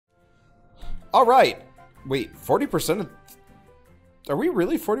Alright. Wait, 40% of... Are we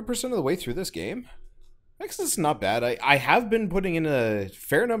really 40% of the way through this game? I guess this is not bad. I have been putting in a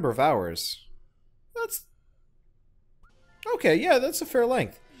fair number of hours. That's... Okay, yeah, that's a fair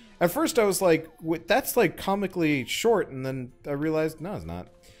length. At first I was like, that's like comically short, and then I realized, no, it's not.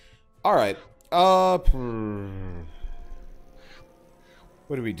 Alright.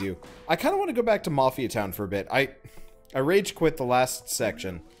 What do we do? I kind of want to go back to Mafia Town for a bit. I rage quit the last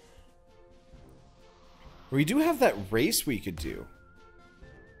section. We do have that race we could do.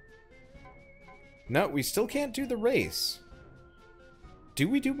 No, we still can't do the race. Do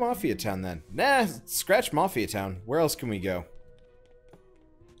we do Mafia Town then? Nah, scratch Mafia Town. Where else can we go?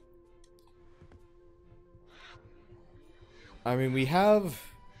 I mean, we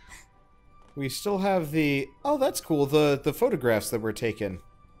still have the... Oh, that's cool. The photographs that were taken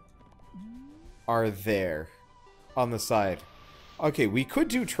are there on the side. Okay, we could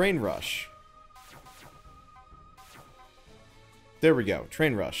do Train Rush. There we go.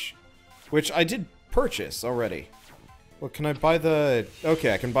 Train Rush. Which I did purchase already. Well, can I buy the...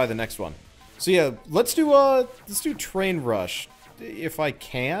 Okay, I can buy the next one. So yeah, let's do Train Rush. If I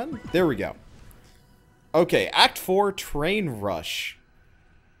can. There we go. Okay, Act 4, Train Rush.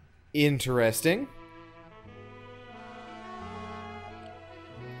 Interesting.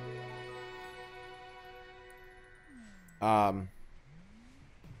 Go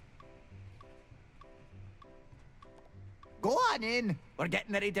on in. We're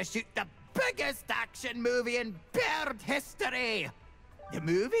getting ready to shoot the biggest action movie in bird history. The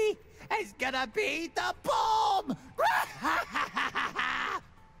movie is gonna be the bomb.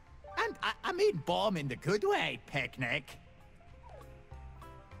 And I mean bomb in the good way, Picnic.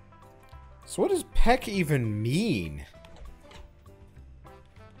 So what does peck even mean?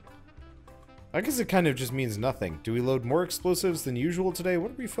 I guess it kind of just means nothing. Do we load more explosives than usual today?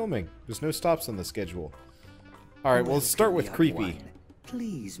 What are we filming? There's no stops on the schedule. Alright, well, let's start with creepy.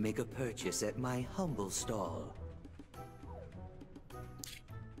 Please make a purchase at my humble stall.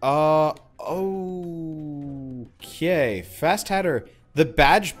 Okay. Fast Hatter. The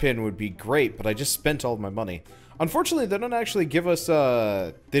badge pin would be great, but I just spent all of my money. Unfortunately, they don't actually give us,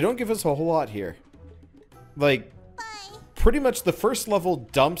 they don't give us a whole lot here. Like, pretty much the first level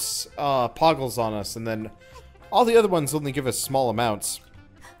dumps, poggles on us, and then all the other ones only give us small amounts.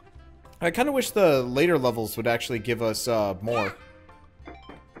 I kind of wish the later levels would actually give us, more.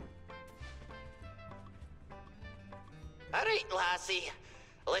 Alright, lassie.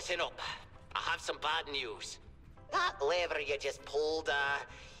 Listen up. I have some bad news. That lever you just pulled,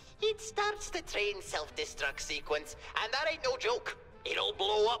 it starts the train self-destruct sequence, and that ain't no joke. It'll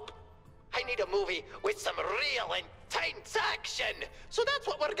blow up. I need a movie with some real intense action. So that's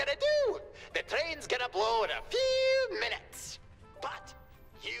what we're gonna do. The train's gonna blow in a few minutes. But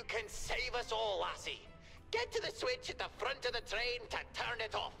you can save us all, lassie. Get to the switch at the front of the train to turn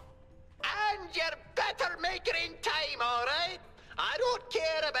it off. And you better make it in time, alright? I don't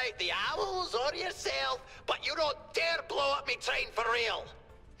care about the owls or yourself, but you don't dare blow up me train for real.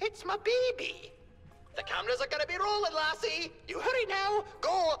 It's my baby. The cameras are gonna be rolling, lassie. You hurry now.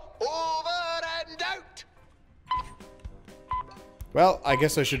 Go over and out. Well, I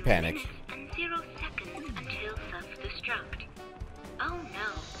guess I should panic. And 0 seconds until self-destruct. Oh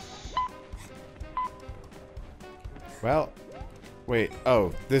no. Well, wait.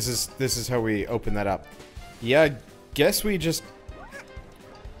 Oh, this is how we open that up. Yeah, I guess we just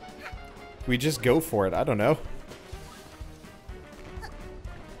go for it. I don't know.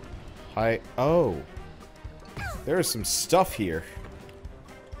 Oh. There is some stuff here.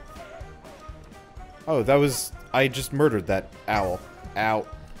 Oh, that was... I just murdered that owl. Ow.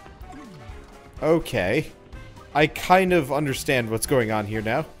 Okay. I kind of understand what's going on here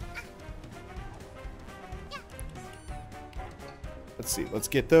now. Let's see. Let's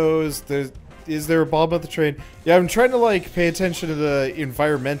get those. Is there a bomb on the train? Yeah, I'm trying to, like, pay attention to the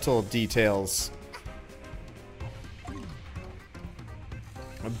environmental details.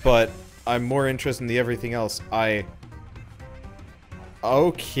 But I'm more interested in the everything else.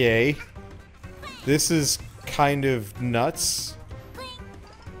 Okay. This is kind of nuts.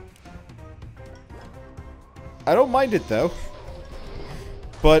 I don't mind it, though.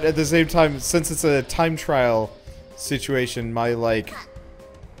 But at the same time, since it's a time trial situation, my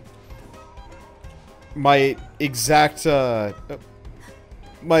exact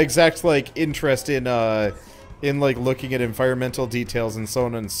like interest in like looking at environmental details and so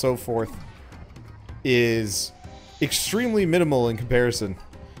on and so forth is extremely minimal in comparison.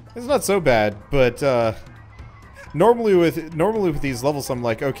 It's not so bad, but normally with these levels I'm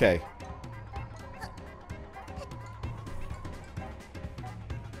like, okay.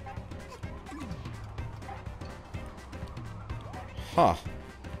 Huh.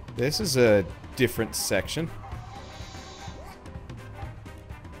 This is a different section.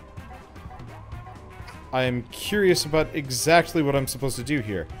 I am curious about exactly what I'm supposed to do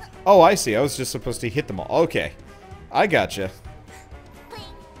here. Oh, I see. I was just supposed to hit them all. Okay. I gotcha.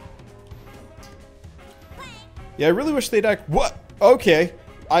 Yeah, I really wish they'd act— what? Okay.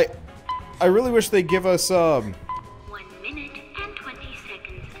 I really wish they'd give us, 1 minute and 20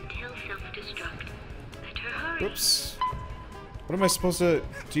 seconds until self-destruct. Better hurry. Whoops. What am I supposed to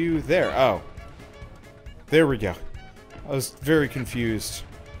do there? Oh. There we go. I was very confused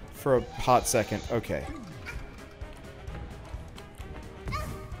for a hot second. Okay.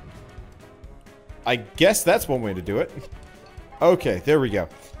 I guess that's one way to do it. Okay, there we go.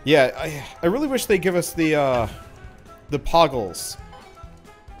 Yeah, I really wish they give us the poggles.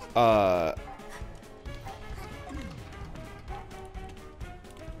 Oh,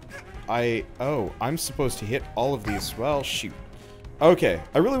 I'm supposed to hit all of these. Well, shoot. Okay,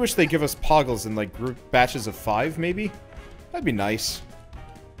 I really wish they give us poggles in, like, group batches of 5, maybe? That'd be nice.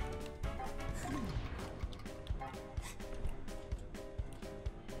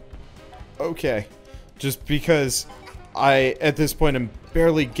 Okay. Just because I, at this point, am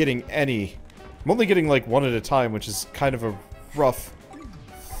barely getting any. I'm only getting, like, one at a time, which is kind of a rough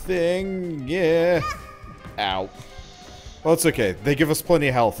thing. Yeah. Ow. Well, it's okay. They give us plenty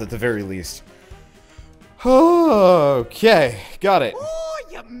of health, at the very least. Okay. Got it. Oh,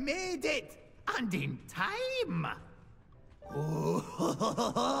 you made it! And in time!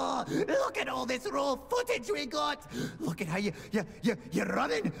 Oh, look at all this raw footage we got! Look at how you're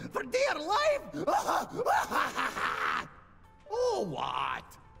running for dear life! Oh, what?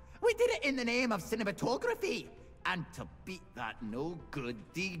 We did it in the name of cinematography! And to beat that no-good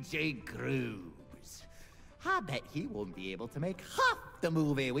DJ Grooves. I bet he won't be able to make half the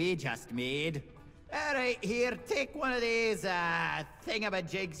movie we just made. Alright, here, take one of these,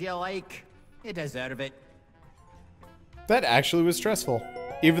 thingamajigs you like. You deserve it. That actually was stressful.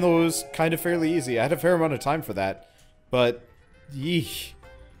 Even though it was kind of fairly easy. I had a fair amount of time for that. But, yeesh.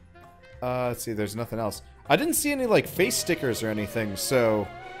 Let's see, there's nothing else. I didn't see any, like, face stickers or anything, so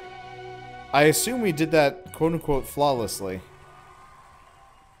I assume we did that, quote-unquote, flawlessly.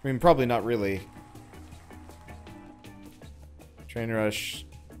 I mean, probably not really. Train rush.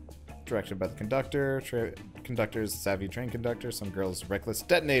 Directed by the conductor. Conductor is savvy train conductor. Some girl's reckless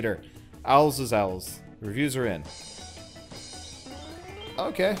detonator. Owls is owls. Reviews are in.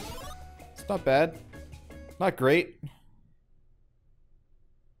 Okay. It's not bad. Not great.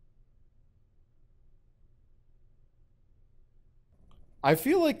 I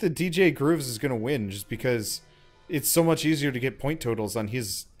feel like the DJ Grooves is gonna win just because it's so much easier to get point totals on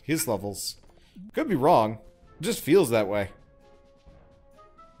his levels. Could be wrong. It just feels that way.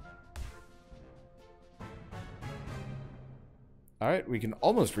 Alright, we can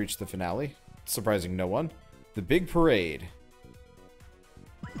almost reach the finale. Surprising no one. The big parade.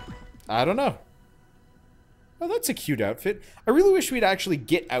 I don't know. Oh, that's a cute outfit. I really wish we'd actually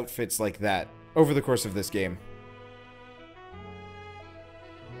get outfits like that over the course of this game.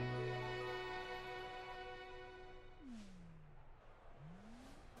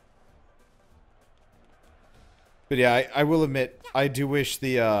 But yeah, I will admit, I do wish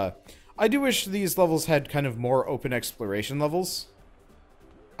the, I do wish these levels had kind of more open exploration levels.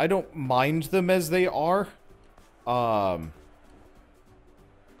 I don't mind them as they are. But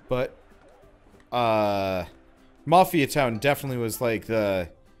Mafia Town definitely was like the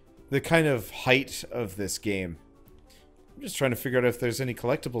kind of height of this game. I'm just trying to figure out if there's any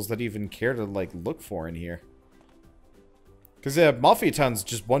collectibles that I even care to like look for in here. Because yeah, Mafia Town's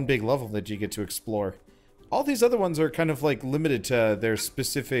just one big level that you get to explore. All these other ones are kind of like limited to their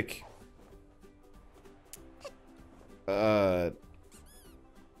specific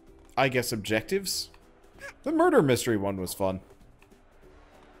I guess objectives. The murder mystery one was fun.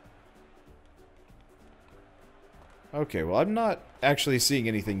 Okay, well, I'm not actually seeing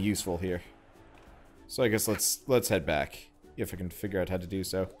anything useful here. So I guess let's head back, if I can figure out how to do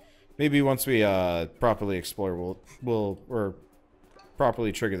so. Maybe once we properly explore, or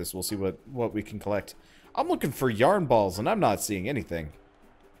properly trigger this, we'll see what we can collect. I'm looking for yarn balls, and I'm not seeing anything.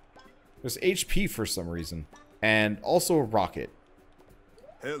 There's HP for some reason, and also a rocket.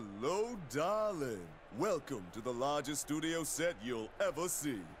 Hello, darling. Welcome to the largest studio set you'll ever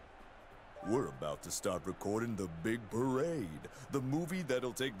see. We're about to start recording The Big Parade, the movie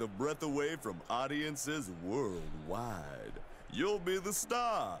that'll take the breath away from audiences worldwide. You'll be the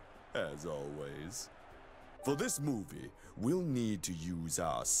star, as always. For this movie, we'll need to use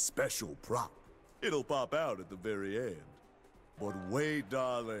our special prop. It'll pop out at the very end. But wait,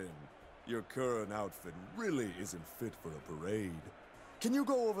 darling. Your current outfit really isn't fit for a parade. can you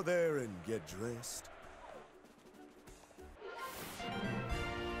go over there and get dressed?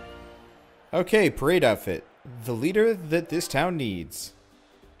 Okay, parade outfit. The leader that this town needs.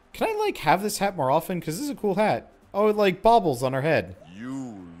 Can I, like, have this hat more often? Because this is a cool hat. Oh, it, like, bobbles on her head.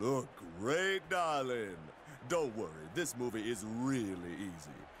 You look great, darling. Don't worry, this movie is really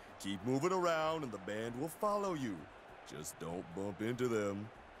easy. Keep moving around and the band will follow you. Just don't bump into them.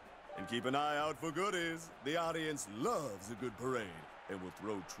 And keep an eye out for goodies. The audience loves a good parade and will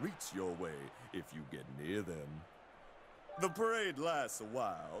throw treats your way if you get near them. The parade lasts a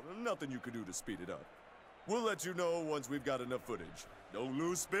while. Nothing you can do to speed it up. We'll let you know once we've got enough footage. Don't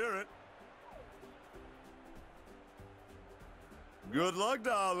lose spirit. Good luck,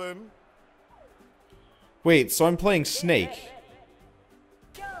 darling. Wait, so I'm playing Snake.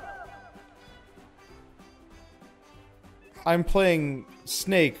 I'm playing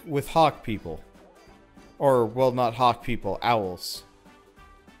Snake with hawk people. Or, well, not hawk people, owls.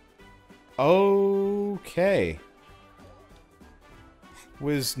 Okay.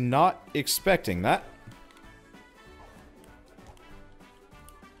 Was not expecting that.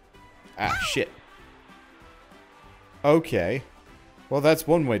 Ah, shit. Okay. Well, that's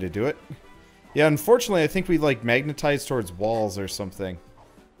one way to do it. Yeah, unfortunately, I think we, like, magnetize towards walls or something.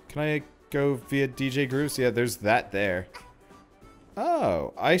 Can I go via DJ Grooves? Yeah, there's that there.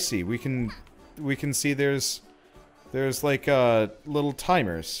 Oh, I see. We can see there's like, little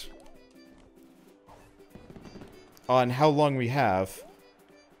timers on how long we have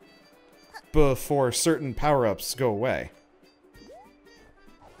before certain power-ups go away.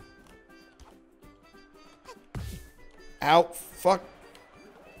 Ow, fuck.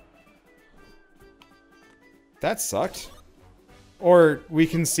 That sucked. Or we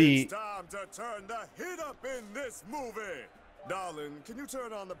can see... It's time to turn the heat up in this movie. Darling, can you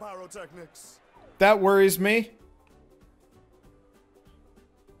turn on the pyrotechnics? That worries me.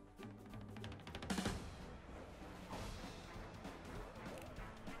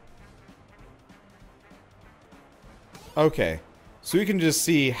 Okay. So we can just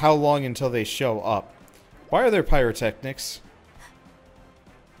see how long until they show up. Why are there pyrotechnics?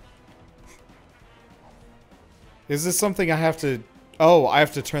 Is this something I have to... Oh, I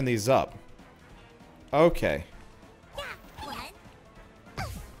have to turn these up. Okay.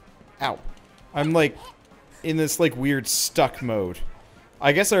 Ow. I'm, like, in this, like, weird stuck mode.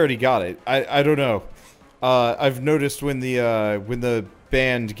 I guess I already got it. I don't know. I've noticed when the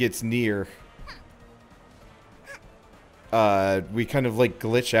band gets near, we kind of, like,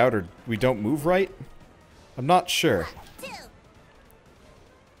 glitch out or we don't move right. I'm not sure.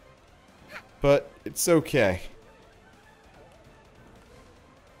 But it's okay.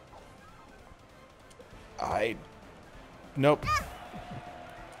 Nope.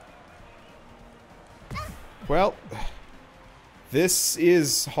 Well, this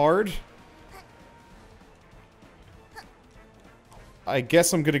is hard. I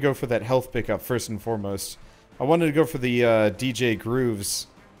guess I'm gonna go for that health pickup first and foremost. I wanted to go for the DJ Grooves.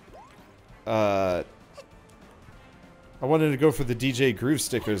 I wanted to go for the DJ Groove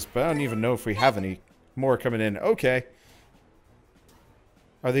stickers, but I don't even know if we have any more coming in. Okay.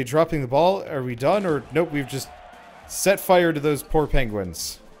 Are they dropping the ball? Are we done? Or nope, we've just set fire to those poor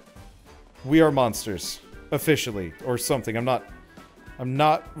penguins. We are monsters. Officially. Or something. I'm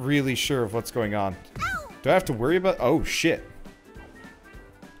not really sure of what's going on. Do I have to worry about... Oh, shit.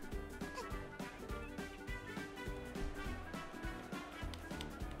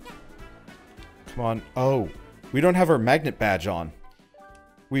 Come on. Oh. We don't have our magnet badge on.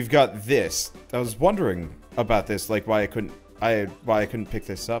 We've got this. I was wondering about this, like why I couldn't pick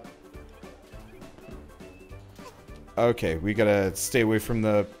this up. Okay, we gotta stay away from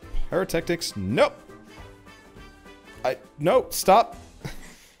the pyrotechnics. Nope. No, stop.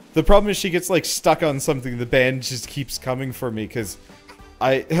 The problem is she gets like stuck on something. The band just keeps coming for me because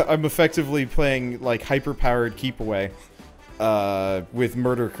I'm effectively playing like hyper-powered keep away with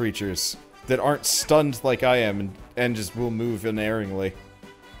murder creatures that aren't stunned like I am and just will move unerringly.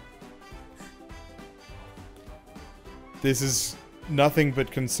 This is nothing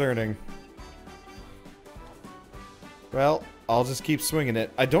but concerning. Well, I'll just keep swinging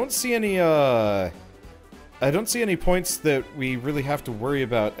it. I don't see any points that we really have to worry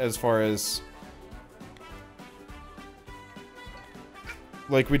about as far as...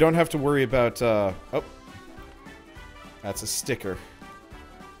 Like, we don't have to worry about, oh. That's a sticker.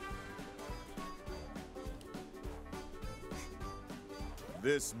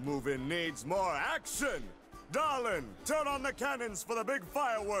 This movie needs more action! Darling, turn on the cannons for the big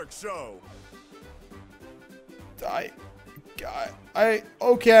fireworks show!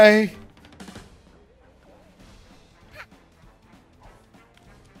 okay.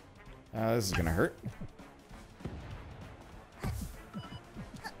 This is gonna hurt.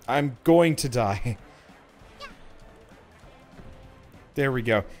 I'm going to die. There we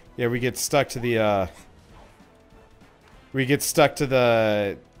go. Yeah, we get stuck to the, we get stuck to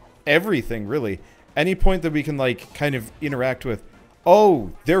the... everything, really. Any point that we can, like, kind of interact with.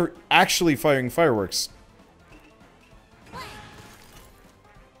 Oh, they're actually firing fireworks.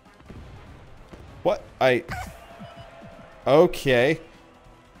 What? Okay.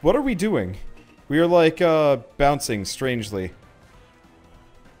 What are we doing? We are, like, bouncing strangely.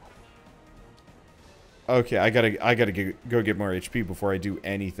 Okay, I gotta go get more HP before I do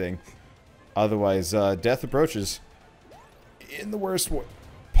anything. Otherwise, death approaches. In the worst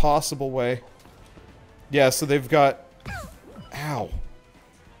possible way. Yeah, so they've got... Ow.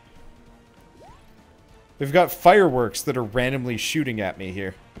 They've got fireworks that are randomly shooting at me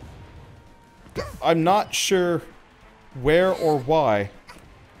here. I'm not sure where or why.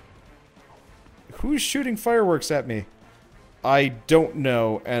 Who's shooting fireworks at me? I don't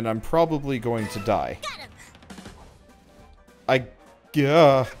know, and I'm probably going to die.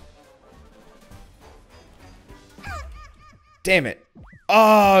 Damn it.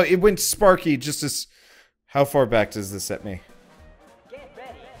 Oh, it went sparky just as... How far back does this set me?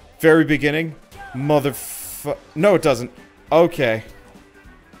 Very beginning? No, it doesn't. Okay.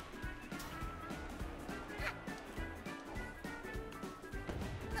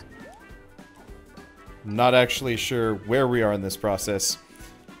 Not actually sure where we are in this process.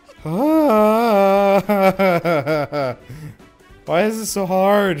 Why is this so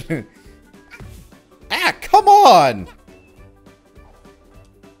hard? Ah, come on!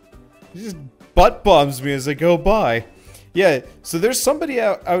 It just butt bombs me as I go by. Yeah, so there's somebody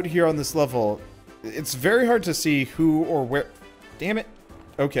out here on this level. It's very hard to see who or where. Damn it.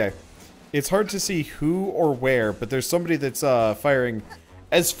 Okay. It's hard to see who or where, but there's somebody that's firing.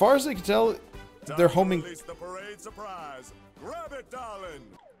 As far as I can tell, they're homing. The parade surprise. Grab it, darling.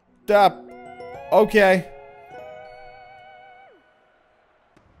 Okay.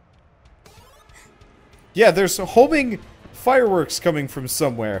 Yeah, there's homing fireworks coming from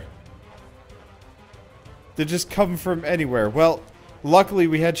somewhere. They just come from anywhere. Well, luckily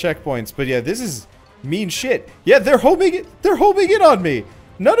we had checkpoints, but yeah, this is mean shit. Yeah, they're homing it on me.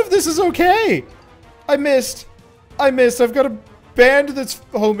 None of this is okay. I missed. I've got a band that's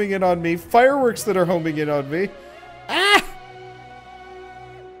homing in on me. Fireworks that are homing in on me. Ah!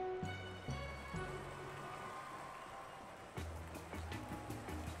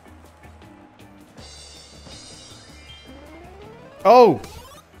 Oh!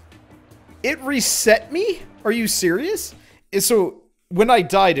 It reset me? Are you serious? So, when I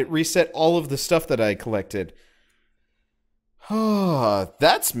died, it reset all of the stuff that I collected. Oh,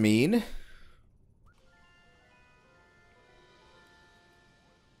 that's mean.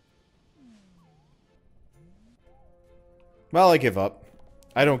 Well, I give up.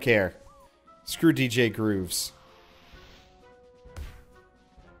 I don't care. Screw DJ Grooves.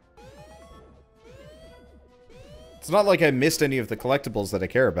 It's not like I missed any of the collectibles that I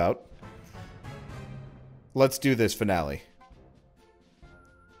care about. Let's do this finale.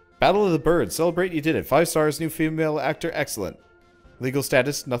 Battle of the Birds. Celebrate you did it. 5 stars, new female actor, excellent. Legal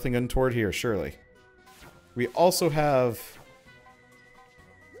status, nothing untoward here, surely. We also have...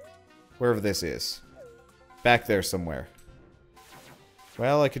 wherever this is. Back there somewhere.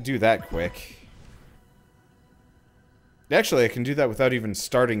 Well, I could do that quick. Actually, I can do that without even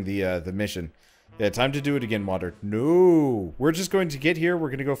starting the mission. Yeah, time to do it again, Water. No! We're just going to get here, we're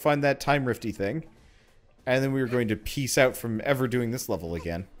going to go find that time rifty thing. And then we're going to peace out from ever doing this level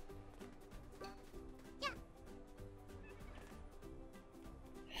again.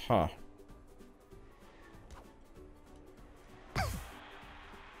 Huh.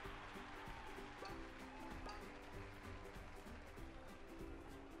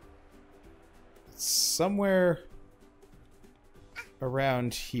 Somewhere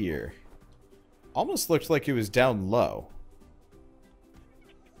around here. Almost looked like it was down low.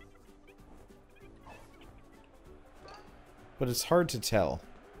 But it's hard to tell.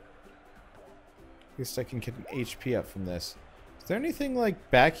 At least I can get an HP up from this. Is there anything, like,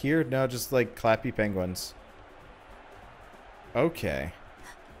 back here? No, just, like, clappy penguins. Okay.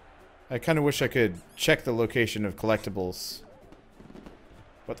 I kind of wish I could check the location of collectibles.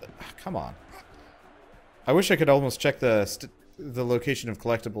 What the... come on. I wish I could almost check the location of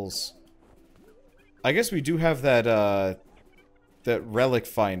collectibles. I guess we do have that, that relic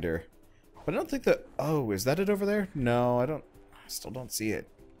finder. But I don't think that... oh, is that it over there? No, I still don't see it.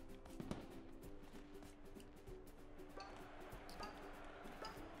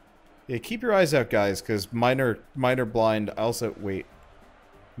 Yeah, keep your eyes out, guys, because mine are blind. Also, wait.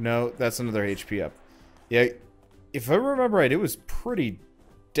 No, that's another HP up. Yeah, if I remember right, it was pretty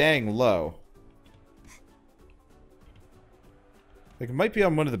dang low. Like, it might be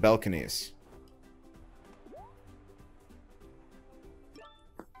on one of the balconies.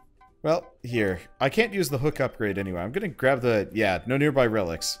 Well, here. I can't use the hook upgrade anyway. I'm gonna grab the... Yeah, no nearby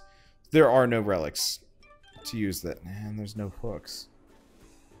relics. There are no relics to use that. And there's no hooks.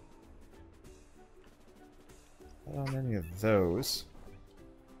 Not on any of those.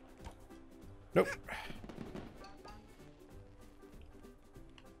 Nope. I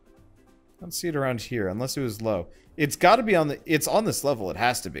don't see it around here, unless it was low. It's gotta be on the... It's on this level, it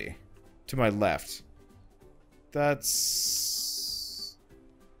has to be. To my left. That's...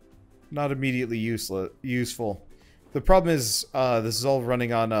 not immediately useful. The problem is, this is all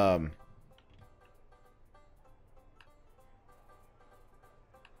running on,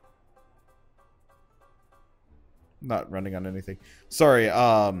 not running on anything. Sorry,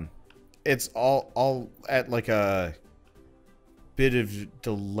 it's all at, like, a bit of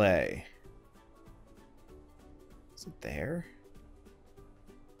delay. Is it there?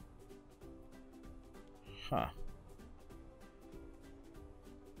 Huh.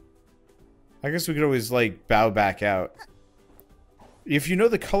 I guess we could always, like, bow back out. If you know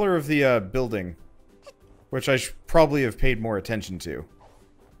the color of the, building, which I should probably have paid more attention to.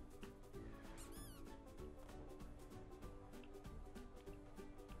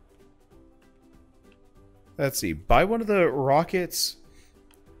 Let's see. Buy one of the rockets.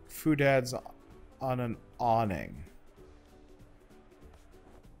 Food ads on an awning.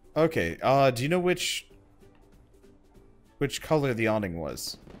 Okay, do you know which color the awning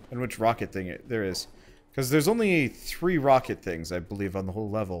was? And which rocket thing there is. Because there's only 3 rocket things, I believe, on the whole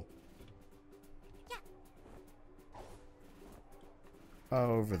level.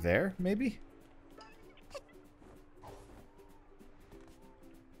 Over there, maybe?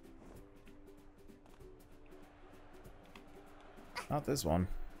 Not this one.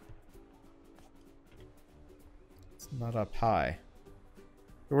 It's not up high.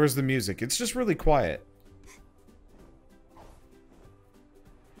 Where's the music? It's just really quiet.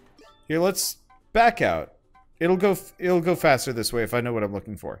 Here, let's back out. It'll go faster this way if I know what I'm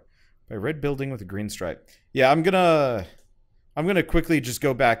looking for. A red building with a green stripe. Yeah, I'm gonna quickly just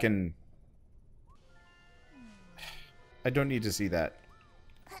go back and... I don't need to see that.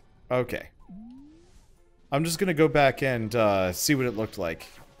 Okay. I'm just gonna go back and see what it looked like.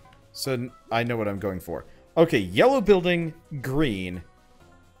 So I know what I'm going for. Okay, yellow building, green.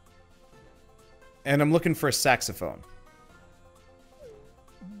 And I'm looking for a saxophone.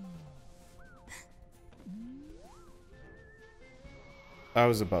 I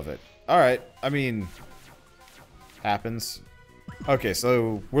was above it. Alright, I mean... happens. Okay,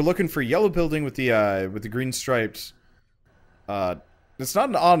 so we're looking for yellow building with the green stripes. It's not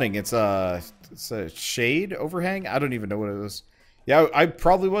an awning, it's a shade overhang? I don't even know what it is. Yeah, I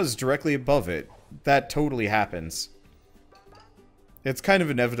probably was directly above it. That totally happens. It's kind of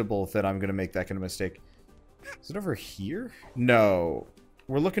inevitable that I'm gonna make that kind of mistake. Is it over here? No.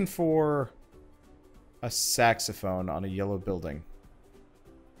 We're looking for a saxophone on a yellow building.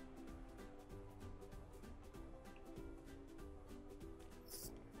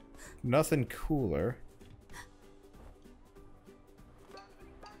 Nothing cooler.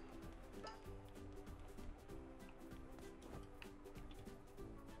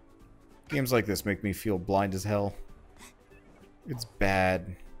 Games like this make me feel blind as hell. It's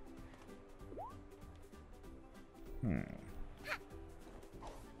bad.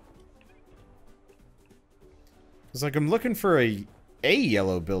 It's like I'm looking for a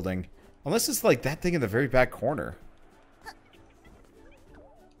yellow building. Unless it's like that thing in the very back corner.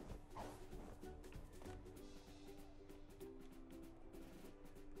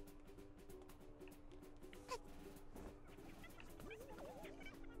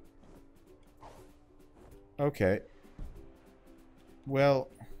 Okay. Well...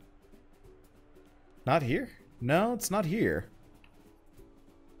 not here? No, it's not here.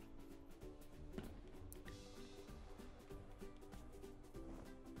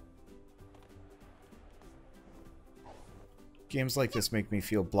 Games like this make me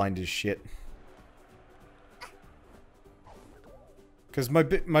feel blind as shit. Because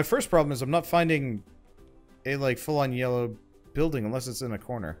my first problem is I'm not finding a, like, full-on yellow building unless it's in a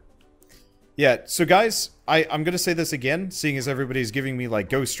corner. Yeah, so guys, I'm gonna say this again, seeing as everybody's giving me, like,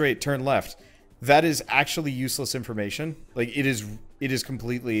 go straight, turn left. That is actually useless information. Like, it is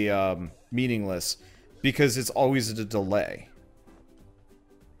completely, meaningless. Because it's always at a delay.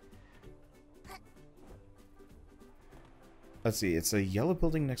 Let's see, it's a yellow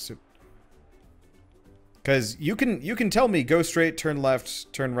building next to... Because you can tell me go straight, turn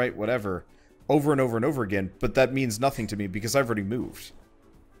left, turn right, whatever, over and over and over again, but that means nothing to me because I've already moved.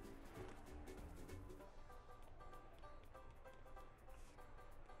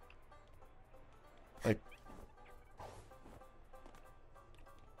 Like,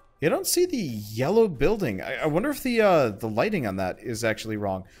 you don't see the yellow building. I wonder if the lighting on that is actually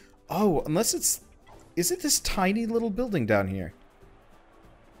wrong. Oh, unless it's... Is it this tiny little building down here?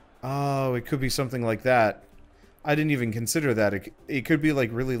 Oh, it could be something like that. I didn't even consider that. It could be like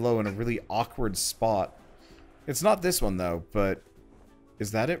really low in a really awkward spot. It's not this one though, but...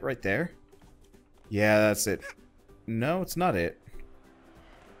 Is that it right there? Yeah, that's it. No, it's not it.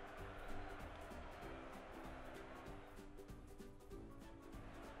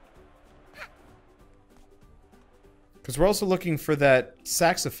 Because we're also looking for that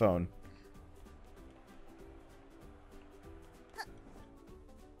saxophone.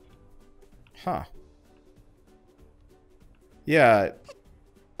 Huh. Yeah.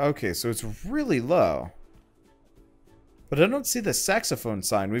 Okay, so it's really low. But I don't see the saxophone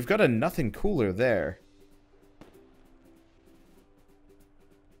sign. We've got a nothing cooler there.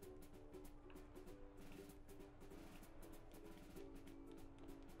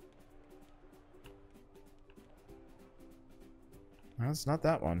 No, it's not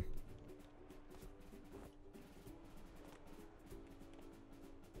that one.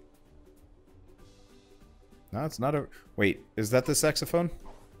 No, it's not a... Wait, is that the saxophone?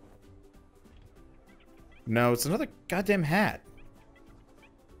 No, it's another goddamn hat.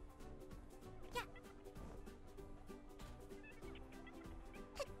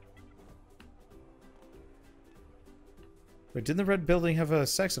 Wait, didn't the red building have a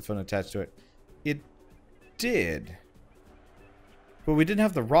saxophone attached to it? It did. But we didn't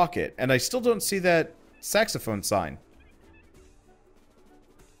have the rocket, and I still don't see that saxophone sign.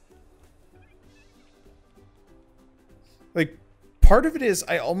 Like, part of it is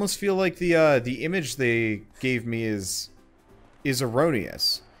I almost feel like the image they gave me is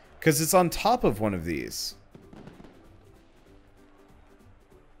erroneous, because it's on top of one of these.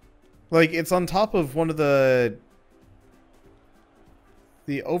 Like, it's on top of one of the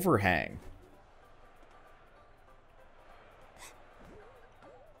overhang.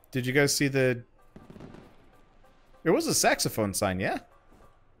 Did you guys see the... It was a saxophone sign, yeah?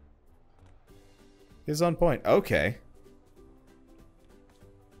 It's on point. Okay.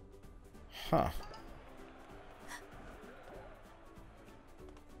 Huh.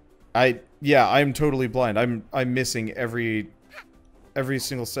 Yeah, I'm totally blind. I'm missing every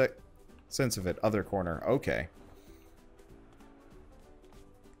single sense of it. Other corner. Okay.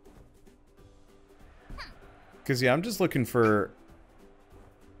 Cause yeah, I'm just looking for...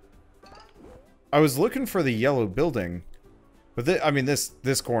 I was looking for the yellow building, but I mean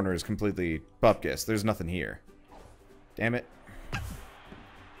this corner is completely bupkis. There's nothing here. Damn it.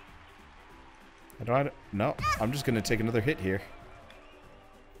 No, I'm just gonna take another hit here.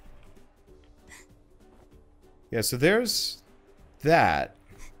 Yeah, so there's that.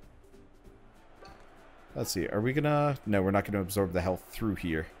 Let's see, are we gonna... No, we're not gonna absorb the health through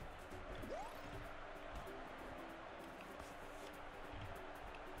here.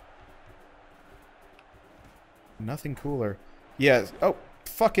 Nothing cooler. Yeah, oh,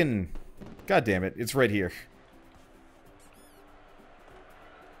 fucking... God damn it, it's right here.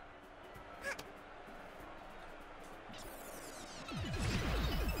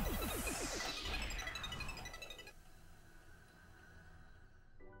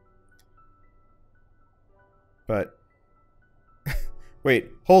 But... Wait,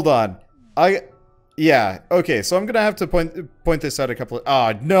 hold on. Yeah, okay, so I'm gonna have to point this out a couple of...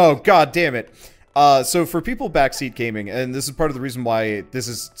 Ah, no, god damn it. So for people backseat gaming, and this is part of the reason why this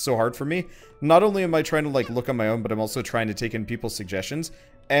is so hard for me, not only am I trying to, like, look on my own, but I'm also trying to take in people's suggestions.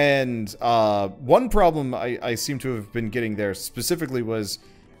 And, one problem I seem to have been getting there specifically was...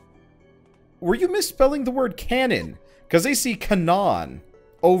 Were you misspelling the word canon? Because they see canon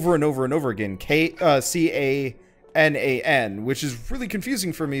over and over and over again. C-A-N-A-N, which is really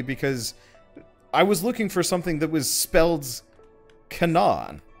confusing for me because I was looking for something that was spelled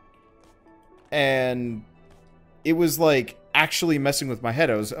canon. And it was, like, actually messing with my head.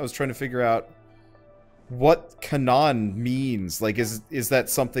 I was trying to figure out what canon means. Like, is that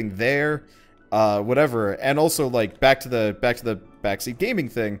something there? Whatever. And also, like, back to the backseat gaming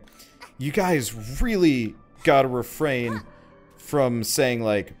thing. You guys really gotta refrain from saying,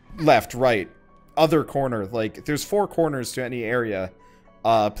 like, left, right, other corner. Like, there's 4 corners to any area.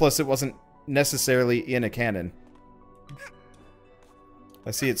 Plus, it wasn't necessarily in a canon. I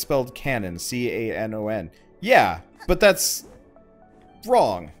see it spelled canon. C-A-N-O-N. Yeah, but that's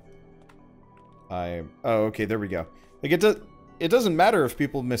wrong. Oh, okay, there we go. Like, it doesn't matter if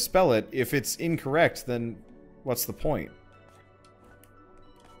people misspell it. If it's incorrect, then what's the point?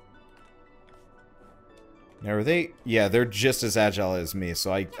 Now, are they... Yeah, they're just as agile as me,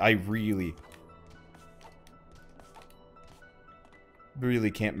 so I really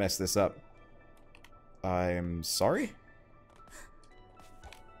can't mess this up. I'm sorry?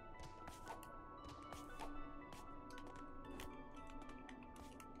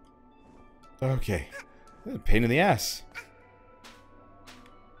 Okay. Pain in the ass.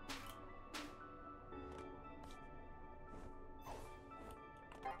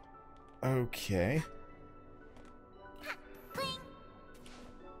 Okay.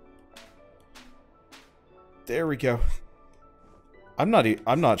 There we go. I'm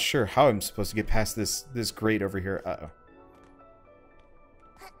not sure how I'm supposed to get past this grate over here. Uh-oh.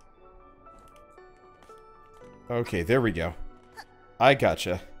 Okay, there we go. I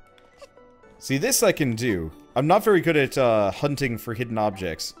gotcha. See, this I can do. I'm not very good at hunting for hidden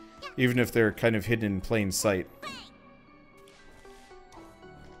objects, even if they're kind of hidden in plain sight.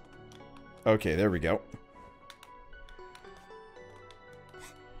 Okay, there we go.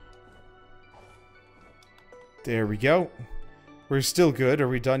 There we go. We're still good. Are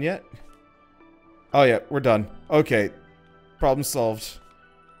we done yet? Oh yeah, we're done. Okay. Problem solved.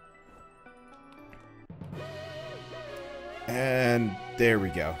 And there we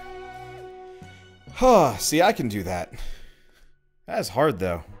go. Huh, see, I can do that. That's hard,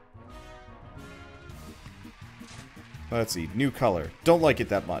 though. Let's see. New color. Don't like it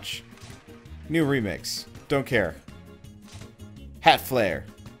that much. New remix. Don't care. Hat flare.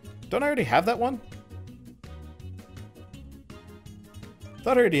 Don't I already have that one?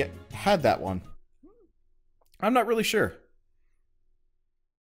 Thought I already had that one. I'm not really sure.